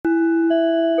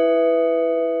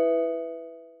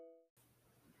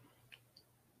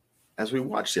As we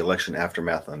watch the election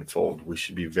aftermath unfold, we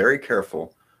should be very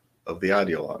careful of the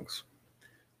ideologues,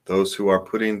 those who are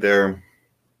putting their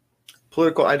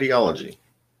political ideology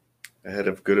ahead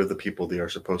of good of the people they are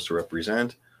supposed to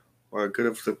represent or good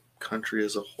of the country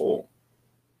as a whole.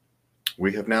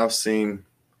 We have now seen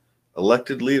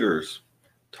elected leaders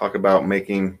talk about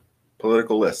making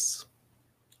political lists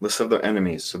of their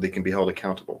enemies so they can be held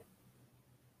accountable.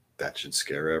 That should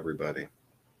scare everybody.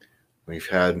 We've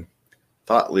had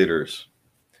thought leaders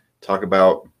talk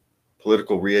about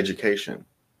political re-education.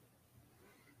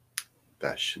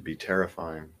 That should be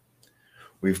terrifying.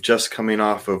 We've just coming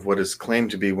off of what is claimed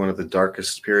to be one of the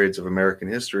darkest periods of American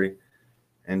history,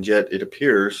 and yet it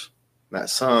appears that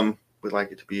some would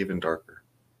like it to be even darker.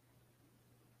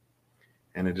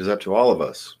 And it is up to all of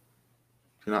us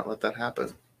to not let that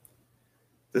happen.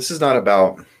 This is not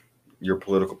about your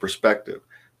political perspective.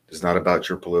 It is not about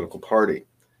your political party.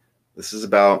 This is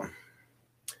about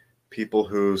people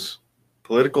whose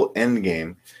political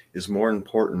endgame is more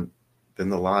important than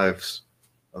the lives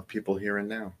of people here and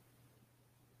now.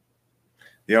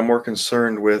 They are more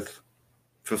concerned with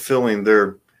fulfilling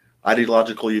their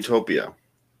ideological utopia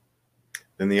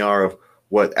than they are of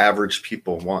what average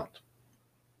people want.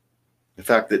 The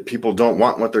fact that people don't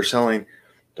want what they're selling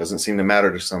doesn't seem to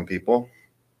matter to some people.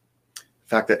 The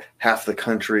fact that half the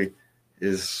country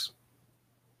is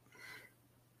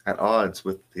at odds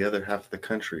with the other half of the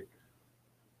country.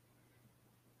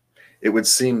 It would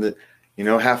seem that,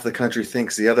 half the country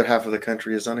thinks the other half of the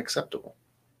country is unacceptable.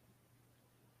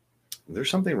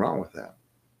 There's something wrong with that.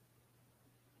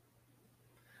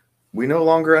 We no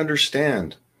longer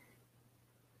understand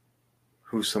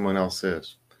who someone else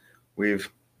is.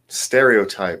 We've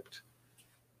stereotyped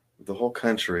the whole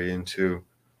country into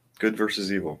good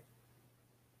versus evil.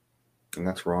 And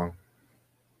that's wrong.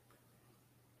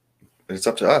 But it's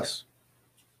up to us,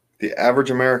 the average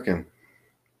American,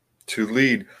 to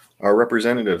lead our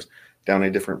representatives down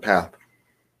a different path.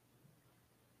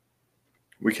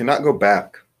 We cannot go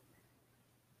back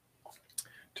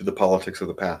to the politics of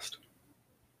the past.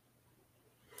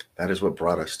 That is what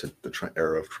brought us to the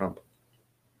era of Trump.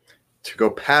 To go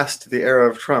past the era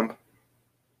of Trump,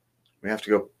 we have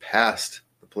to go past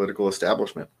the political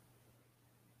establishment.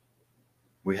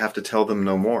 We have to tell them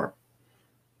no more.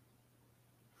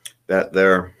 That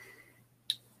their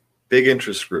big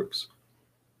interest groups,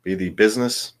 be the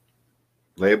business,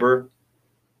 labor,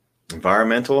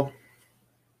 environmental,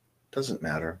 doesn't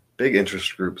matter. Big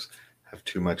interest groups have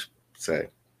too much say.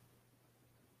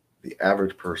 The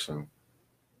average person,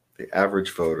 the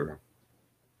average voter,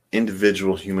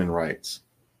 individual human rights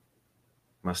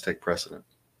must take precedent.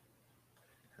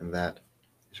 And that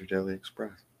is your Daily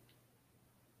Express.